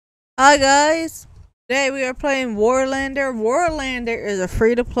Hi guys! Today we are playing Warlander. Warlander is a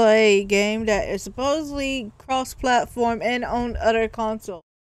free-to-play game that is supposedly cross-platform and on other consoles,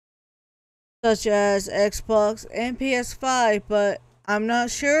 such as Xbox and PS5, but I'm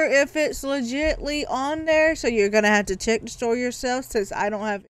not sure if it's legitly on there, so you're gonna have to check the store yourself since I don't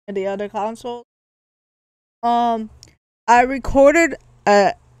have any of the other consoles. I recorded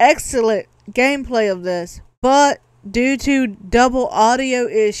a excellent gameplay of this, but due to double audio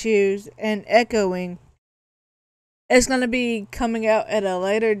issues and echoing, it's going to be coming out at a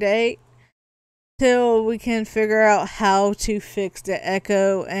later date till we can figure out how to fix the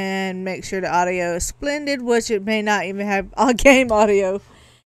echo and make sure the audio is splendid, which it may not even have game audio.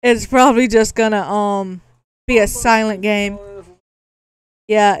 It's probably just gonna be a silent game.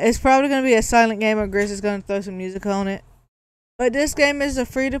 Yeah, it's probably gonna be a silent game, or Grizz is gonna throw some music on it. But this game is a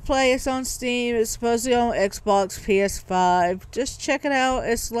free to play. It's on Steam. It's supposedly on Xbox, PS5. Just check it out.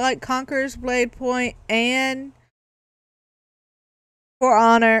 It's like Conqueror's Blade Point and For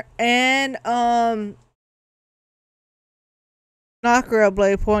Honor and Nakura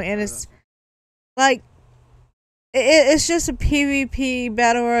Blade Point, and it's like it's just a PvP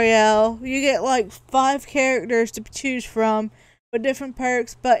battle royale. You get like 5 characters to choose from with different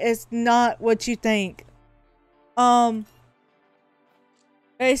perks, but it's not what you think.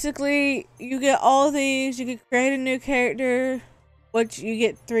 Basically, you get all these. You can create a new character, which you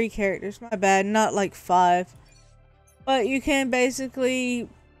get 3 characters. My bad, not like 5. But you can basically,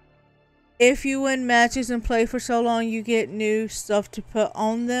 if you win matches and play for so long, you get new stuff to put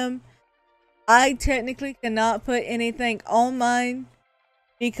on them. I technically cannot put anything on mine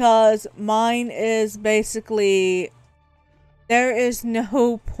because mine is basically, there is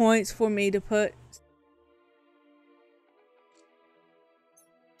no points for me to put.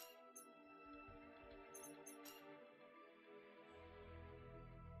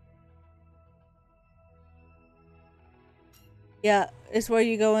 Yeah, it's where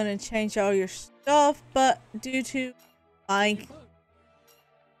you go in and change all your stuff, but due to my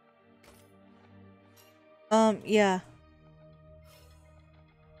yeah.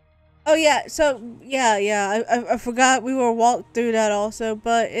 Oh yeah, so yeah, I forgot we were walked through that also,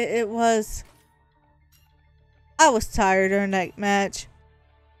 but it was, I was tired during that match.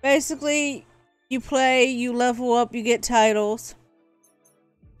 Basically, you play, you level up, you get titles.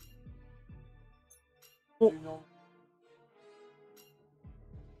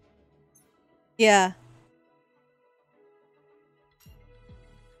 Yeah.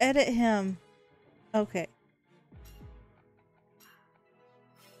 Edit him. Okay.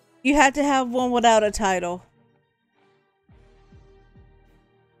 You had to have one without a title.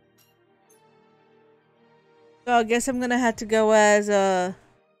 So I guess I'm gonna have to go as a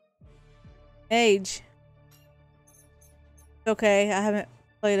mage. Okay, I haven't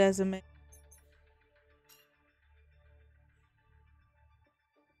played as a mage.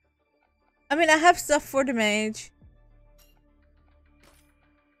 I mean, I have stuff for the mage.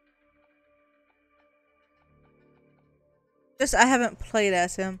 Just I haven't played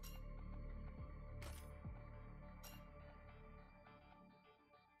as him.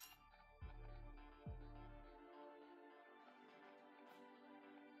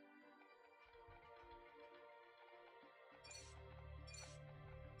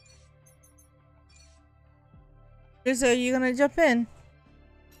 So are you gonna jump in?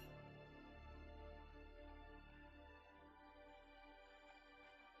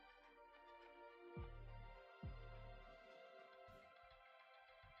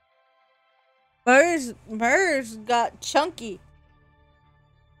 Murs got chunky.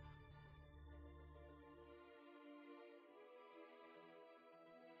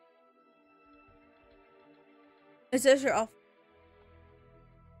 It says you're off.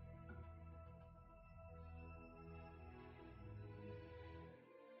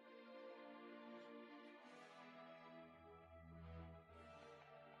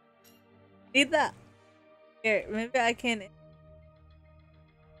 Need that. Here, maybe I can.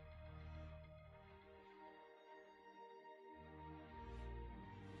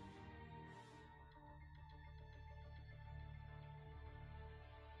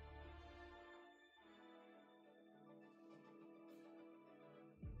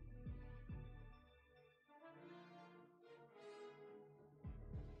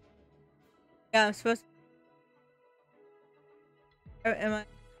 Yeah, I'm supposed to. Am I?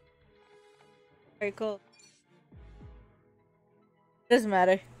 Very cool. Doesn't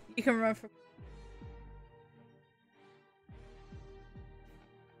matter. You can run for.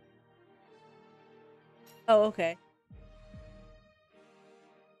 Oh, okay.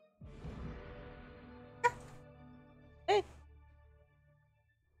 Hey.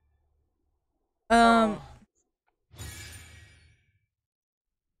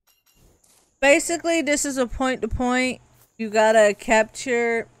 Basically, this is a point to point. You gotta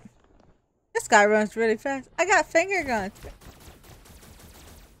capture. This guy runs really fast. I got finger guns.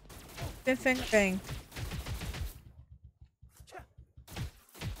 Been fingering.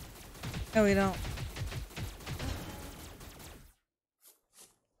 No, we don't.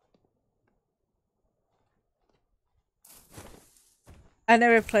 I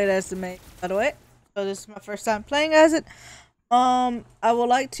never played as the main, by the way. So this is my first time playing as it. I would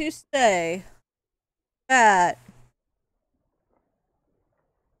like to say that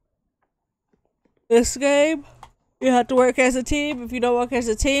this game, you have to work as a team. If you don't work as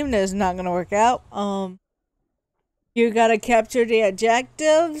a team, then it's not gonna work out. You gotta capture the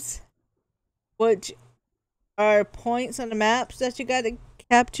objectives, which are points on the maps that you gotta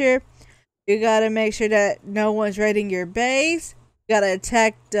capture. You gotta make sure that no one's raiding your base. You gotta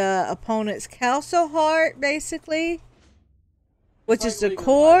attack the opponent's castle heart, basically, which is the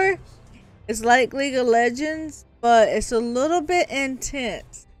core. It's like League of Legends, but it's a little bit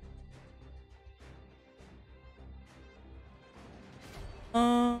intense.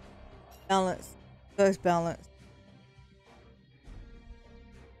 Balance. First balance.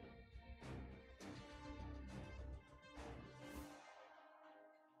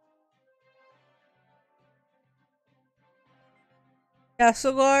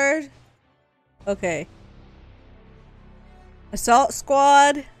 Castle guard. Okay. Assault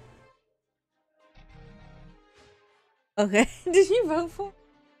squad. Okay. Did you vote for?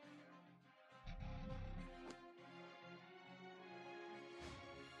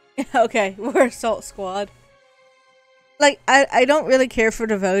 Okay, we're assault squad. Like, I don't really care for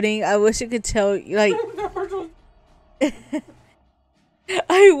the voting. I wish I could tell you, like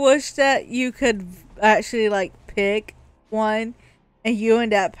I wish that you could actually like pick one and you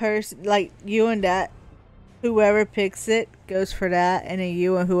and that person, like you and that whoever picks it goes for that, and then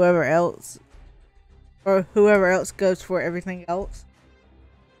you and whoever else goes for everything else.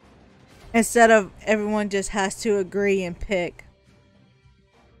 Instead of everyone just has to agree and pick.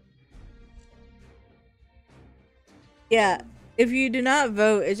 Yeah, if you do not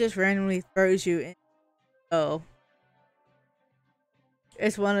vote, it just randomly throws you in. Oh.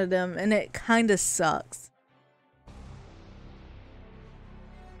 It's one of them, and it kind of sucks.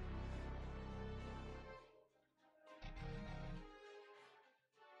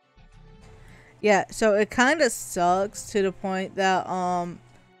 Yeah, so it kind of sucks to the point that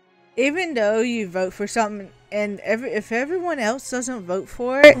even though you vote for something and if everyone else doesn't vote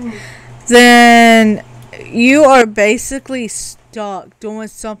for it, then you are basically stuck doing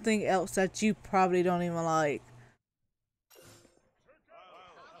something else that you probably don't even like.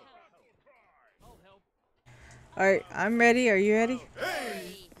 Alright, I'm ready. Are you ready?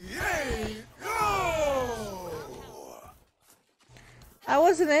 I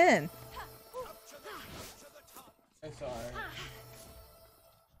wasn't in. It's alright.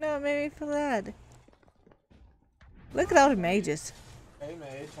 No, it made me feel bad. Look at all the mages. Hey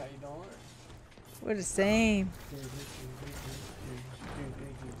mage, how you doing? We're the same.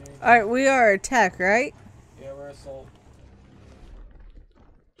 Alright, we are attack, right? Yeah, we're assault.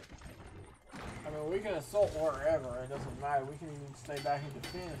 I mean, we can assault wherever. It doesn't matter. We can even stay back and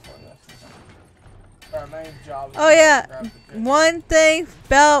defend for this. Our main job is oh yeah, one thing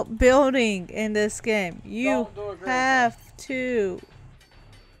about building in this game. You have to.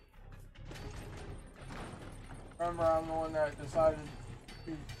 Remember, I'm the one that decided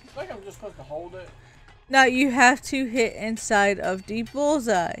to... I think I'm just supposed to hold it. No, you have to hit inside of the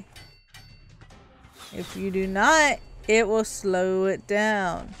bullseye. If you do not, it will slow it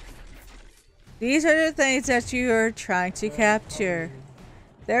down. These are the things that you are trying to capture.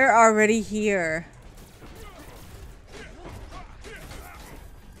 They're already here.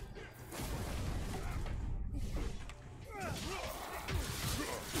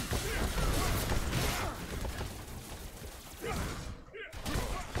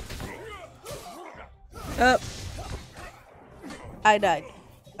 Oh. I died.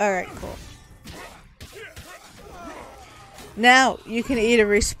 Alright, cool. Now, you can either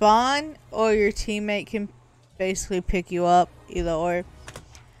respawn or your teammate can basically pick you up. Either or.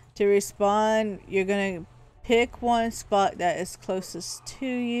 To respawn, you're gonna pick one spot that is closest to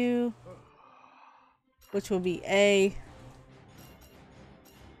you, which will be A.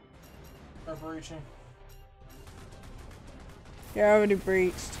 They're breaching. They're already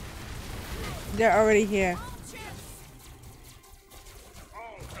breached. They're already here.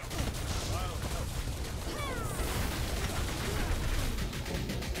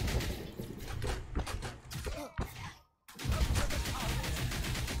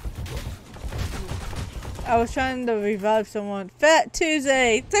 I was trying to revive someone. Fat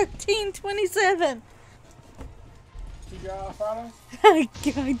Tuesday, 1327. You got Friday?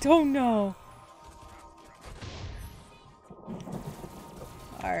 I don't know.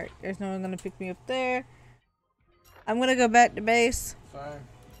 Alright, there's no one gonna pick me up there. I'm gonna go back to base. Same.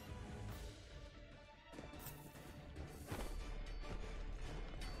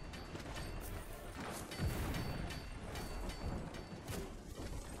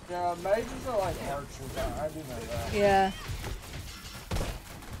 Yeah, mages are like archers. I do know that. Yeah.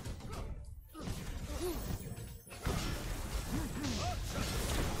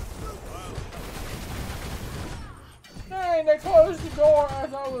 Dang, they closed the door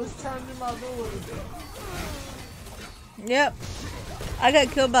as I was trying to do my ability. Yep. I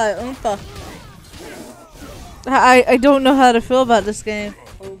got killed by an Oompa. I don't know how to feel about this game.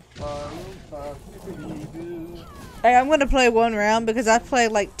 Hey, I'm gonna play one round because I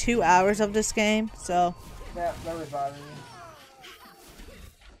played like 2 hours of this game, so. Yeah, they're reviving me.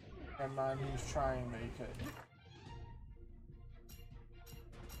 Never mind, he was trying, but he couldn't.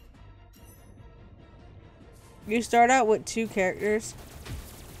 You start out with 2 characters.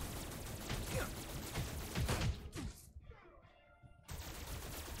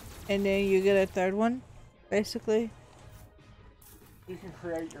 And then you get a third one, basically. You can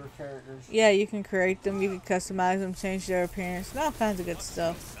create your characters. Yeah, you can create them, you can customize them, change their appearance, and all kinds of good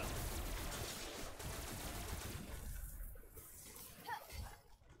stuff.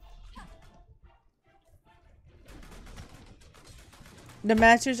 The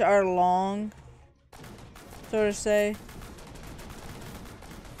matches are long, so to say.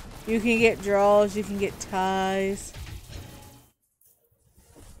 You can get draws, you can get ties.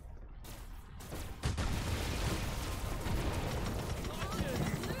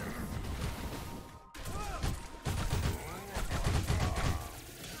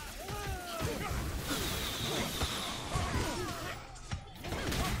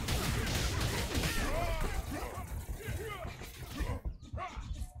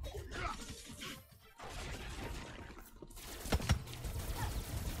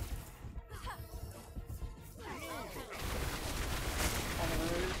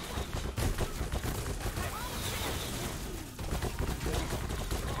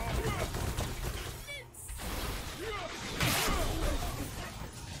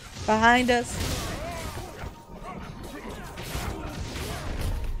 Behind us.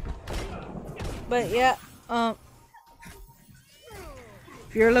 But yeah,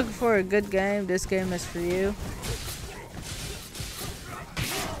 if you're looking for a good game, this game is for you.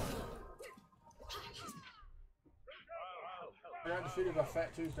 I got defeated by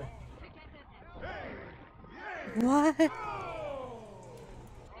Fat Tuesday. What?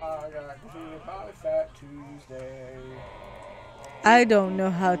 I got defeated by Fat Tuesday. I don't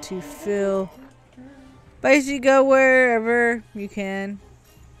know how to feel. Basically, go wherever you can.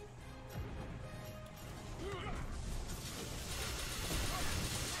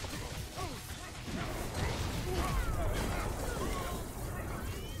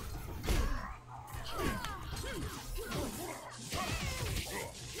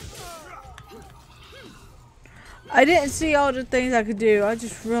 I didn't see all the things I could do. I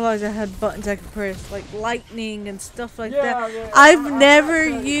just realized I had buttons I could press, like lightning and stuff like that. Yeah, I've never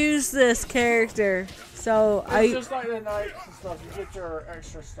used this character, so it's just like the knights and stuff. You get your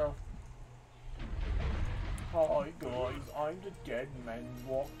extra stuff. Hi guys, I'm the dead man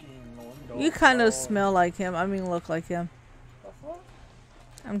walking on the You kind of floor. smell like him. I mean, look like him. The fuck?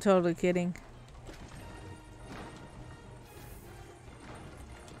 I'm totally kidding.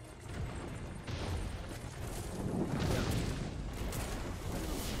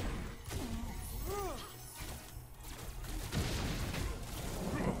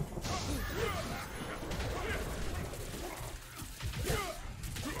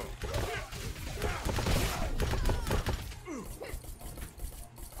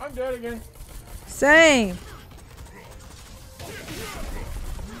 I'm dead again. Same.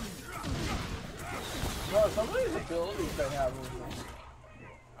 Bro, some of these abilities they have,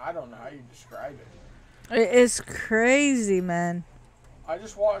 I don't know how you describe it. It's crazy, man. I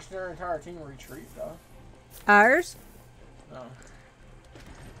just watched their entire team retreat, though. Ours? No.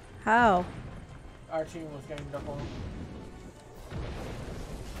 How? Our team was ganged up on them.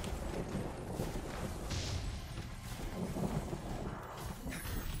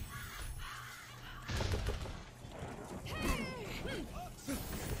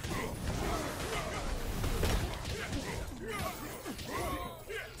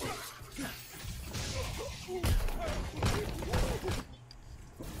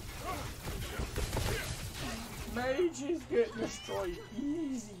 Mages get destroyed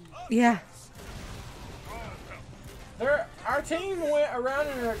easy. Yeah. Our team went around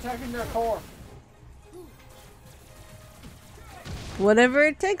and are attacking their core. Whatever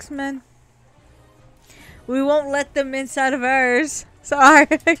it takes, man. We won't let them inside of ours. So our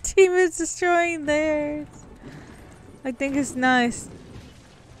team is destroying theirs. I think it's nice.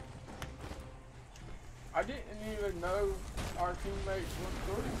 I didn't even know our teammates went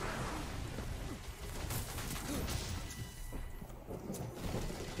through.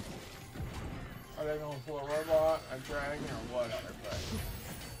 Are they going to pull a robot, a dragon, or what out of play?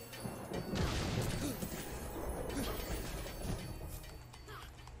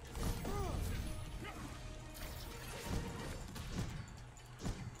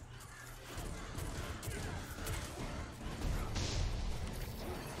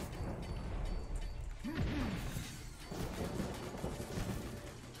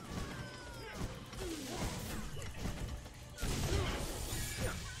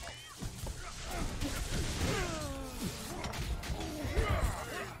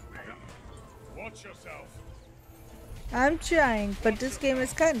 Watch yourself. I'm trying, but this game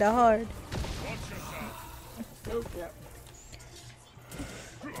is kind of hard. Watch yourself. Oh, yeah.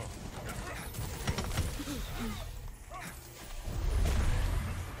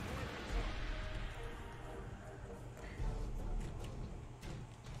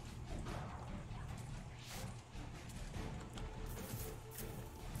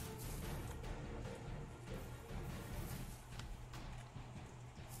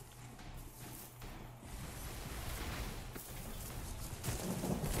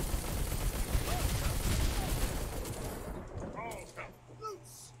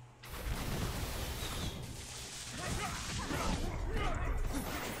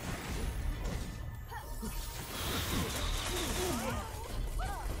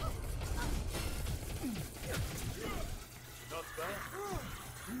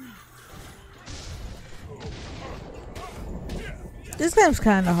 This game's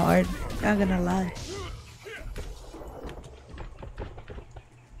kind of hard. Not gonna lie.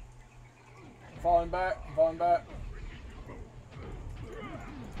 Falling back, falling back.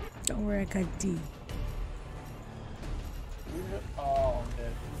 Don't worry, I got D. Oh, I'm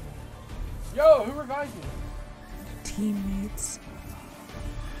dead. Yo, who revived me? Teammates.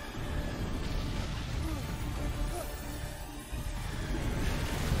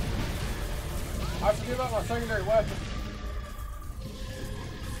 I have to give up my secondary weapon.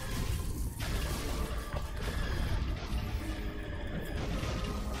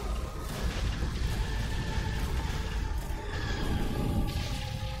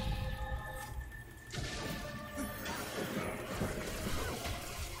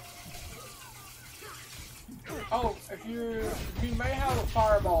 Oh, you may have a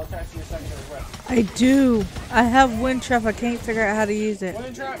fireball attached to your secondary weapon. I do. I have wind trap. I can't figure out how to use it.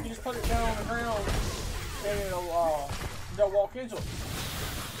 Wind trap, you just put it down on the ground and they'll walk into it.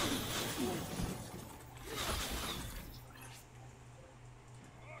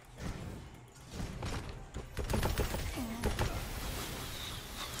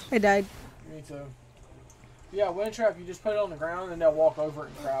 I died. Me too. Yeah, wind trap, you just put it on the ground and they'll walk over it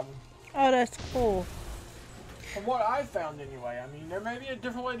and grab them. Oh, that's cool. From what I've found anyway. I mean, there may be a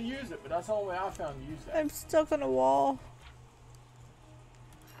different way to use it, but that's the only way I've found to use that. I'm stuck on a wall.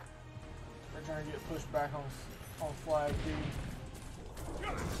 They're trying to get pushed back on flag D.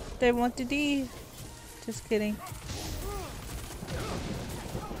 They want the D. Just kidding.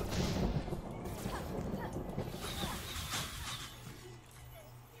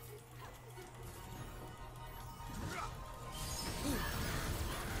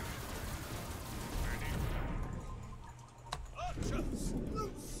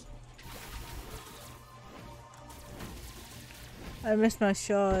 I missed my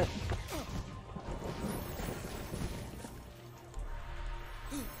shot.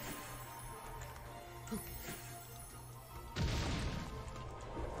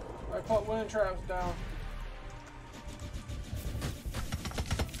 I put wind traps down.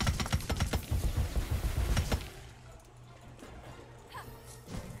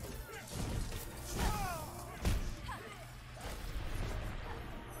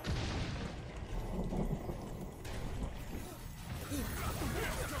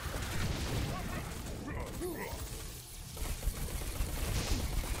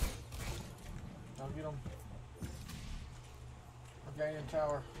 I'll get him. I'm gaining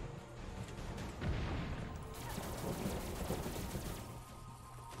tower.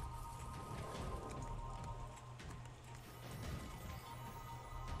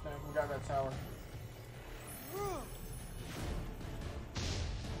 Okay, we got that tower.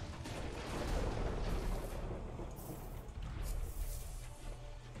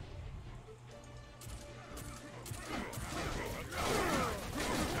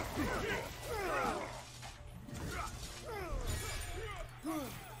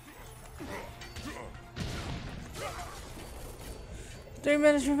 3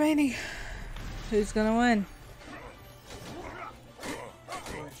 minutes remaining. Who's gonna win?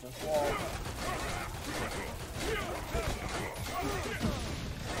 Reach this wall.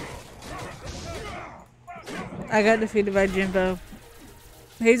 I got defeated by Jimbo.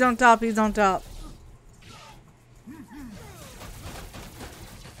 He's on top, he's on top.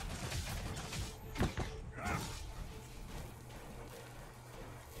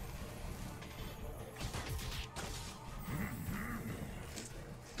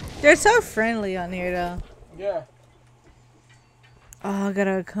 They're so friendly on here though. Yeah. Oh, I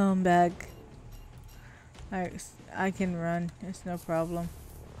gotta come back. Alright, I can run. It's no problem.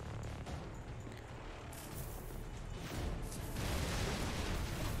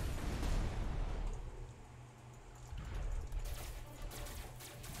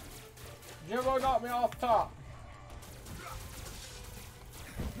 Jimbo got me off top.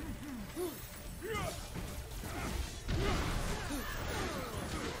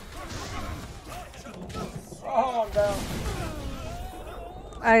 Oh, I'm down.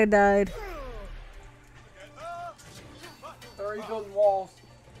 I died. They're rebuilding walls.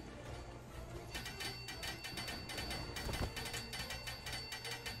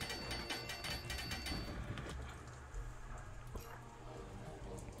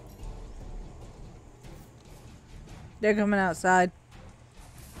 They're coming outside.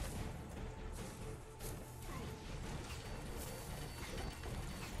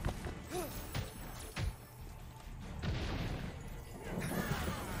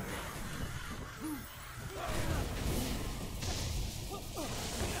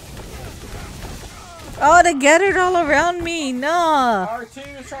 Oh, they gathered all around me. Nah. Our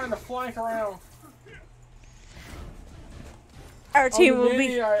team is trying to flank around. Our team will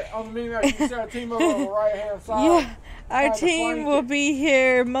be. On the mini, you see our team over on the right hand side. Yeah. Our Trying to team flank will it. be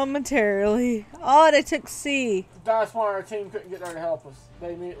here momentarily. Oh, they took C. That's why our team couldn't get there to help us.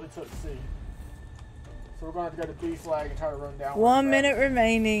 They immediately took C. So we're going to have to go to B flag and try to run down. 1 minute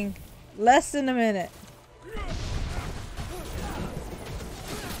remaining. Less than a minute.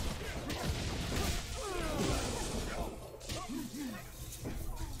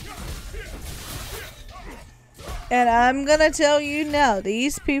 And I'm gonna tell you now,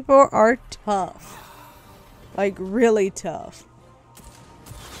 these people are tough. Like, really tough.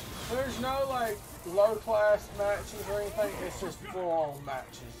 There's no, like, low class matches or anything. It's just full on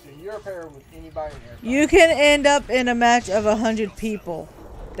matches. So you're paired with anybody and everybody. You can end up in a match of 100 people.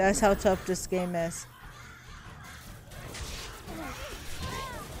 That's how tough this game is.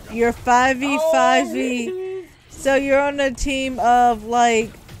 You're 5v5v. So you're on a team of,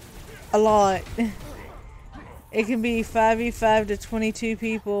 like, a lot. It can be 5v5 to 22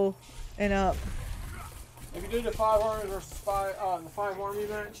 people and up. If you do the 5 armies versus the 5 army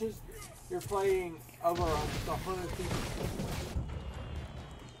matches, you're playing over 100 people.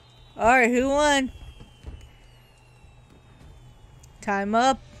 Alright, who won? Time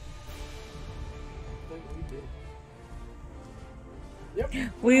up. I think we did.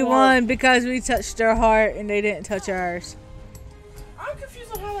 Yep. We won because we touched their heart and they didn't touch ours. I'm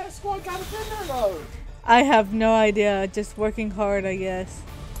confused on how that squad got us in there though. I have no idea. Just working hard, I guess.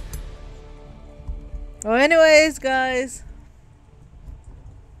 Well, anyways, guys.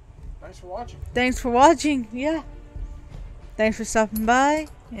 Thanks for watching. Thanks for watching. Yeah. Thanks for stopping by.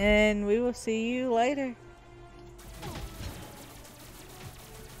 And we will see you later.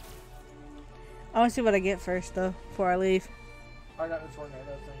 I want to see what I get first, though, before I leave. I got this tornado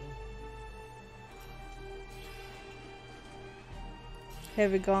thing.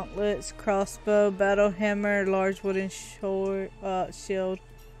 Heavy gauntlets, crossbow, battle hammer, large wooden shield.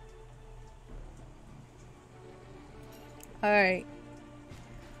 Alright.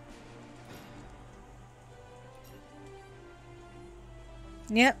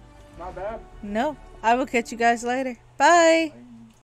 Yep. Not bad. No. I will catch you guys later. Bye.